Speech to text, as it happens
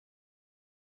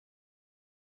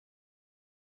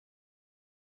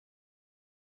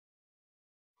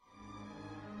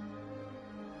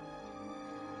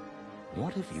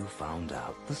What if you found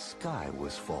out the sky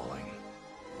was falling?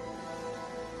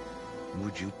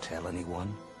 Would you tell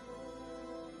anyone?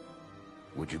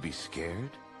 Would you be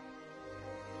scared?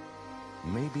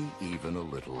 Maybe even a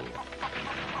little.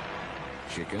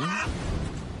 Chicken?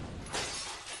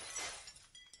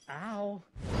 Ow.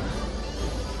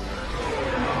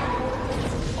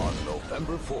 On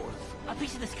November 4th. A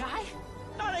piece of the sky?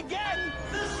 Not again!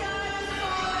 The sky is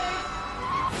falling!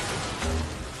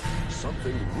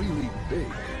 Something really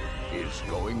big is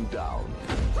going down.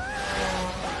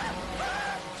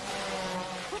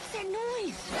 What's that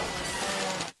noise?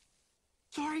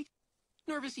 Sorry.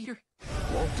 Nervous eater.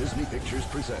 Walt Disney Pictures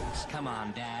presents Come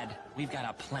on, Dad. We've got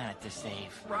a planet to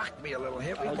save. Rock me a little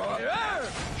hippie boy.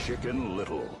 Chicken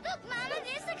Little. Look, Mama,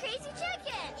 there's the crazy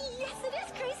chicken. Yes, it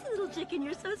is crazy, little chicken.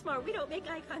 You're so smart. We don't make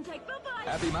eye contact. Bye-bye.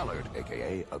 Abby Mallard,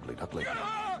 a.k.a. Ugly Duckling.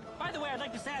 By the way, I'd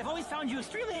like to say I've always found you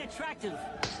extremely attractive.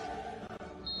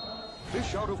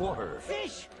 Fish out of water.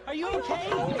 Fish, are you okay?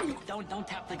 Don't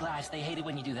tap the glass. They hate it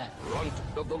when you do that. Runt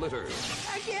of the litter.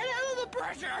 I can't handle the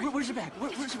pressure. Where's your bag?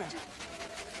 Where's your bag?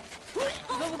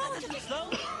 Slow.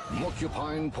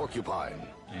 Mucupine Porcupine.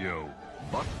 Yo.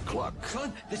 Buck Cluck.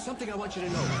 Son, there's something I want you to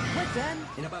know. What, Ben?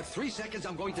 In about 3 seconds,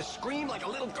 I'm going to scream like a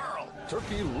little girl.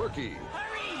 Turkey Lurkey.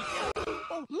 Hurry!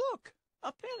 Oh, look!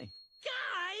 A penny.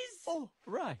 Guys! Oh,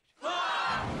 right.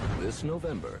 This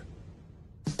November.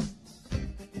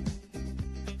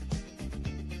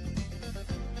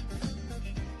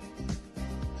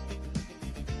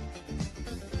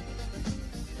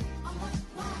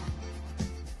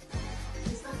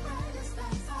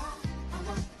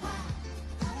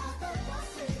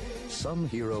 Some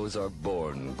heroes are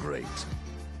born great.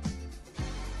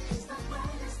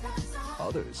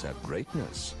 Others have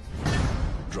greatness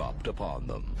dropped upon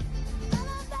them.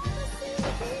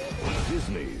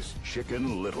 Disney's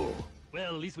Chicken Little.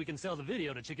 Well, at least we can sell the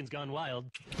video to Chickens Gone Wild.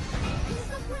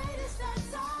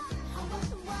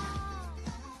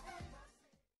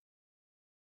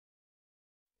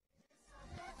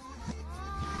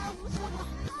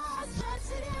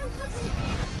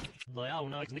 Ja,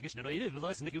 nou, ik niks naar je,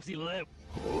 we niks zien leuk.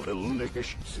 Little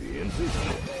Nickish, seeing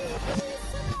Disney.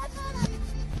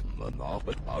 Maar nog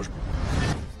het pas.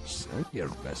 Zeg je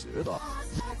best dat.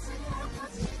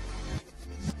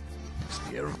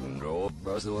 Sterven rood,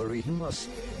 was er rimas.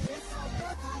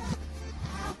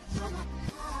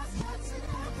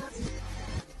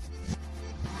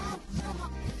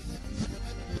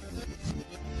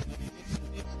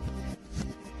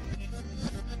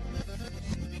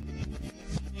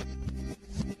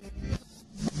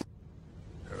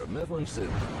 Everyone said,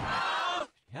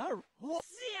 Ja, wat?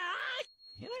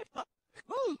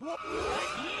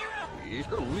 he's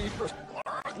the leader.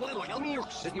 Little, I'm here.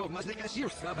 Sitting over my neck, I see your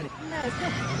throbbing.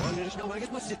 Wonder there's no way I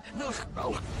get my sit. No.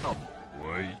 Oh, oh.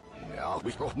 Wait. Ja,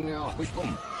 we komen, ja, we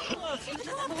komen.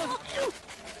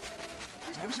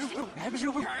 Hebben ze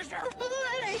over?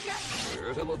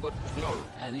 Here's a little bit snow.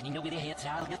 You know where they hit,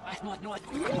 Sal. Get back, not.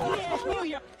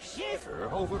 Ja, chef.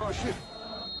 Over our ship.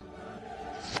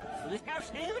 Let's go,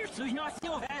 sailors. So you're not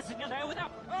still fast and out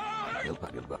without.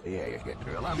 Ja, je gaat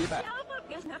er aan je bij. Ja, pap,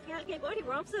 ik snap je. Ik word die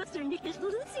romsuster niet eens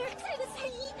doen. Circus in de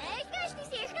zee. Ik kan niet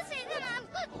circus in de naam.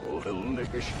 Little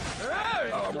Nickish.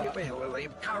 Oh, you may well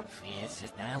leave car. Yes,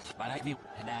 it's now. But I do.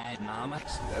 And Mama.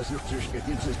 Dat is het dus niet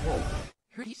in zijn mond.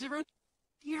 Ready, Zero?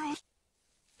 You're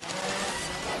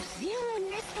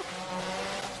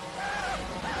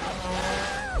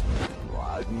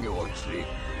Waar je zie.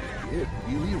 Je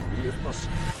really must.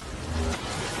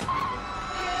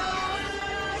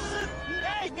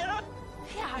 Hey, get up!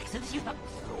 Ja, ik zit hier.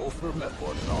 Over met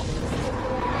wat nog.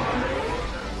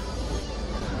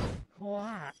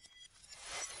 What?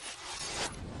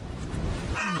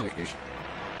 Nickish.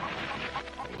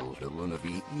 Little of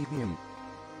the evening.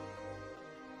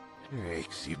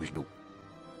 Ik zie me doen.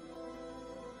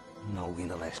 Nou in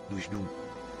de les dus doen.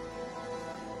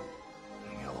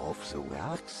 Ja, of zo,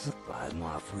 ja, ik zit bij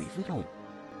maar vrij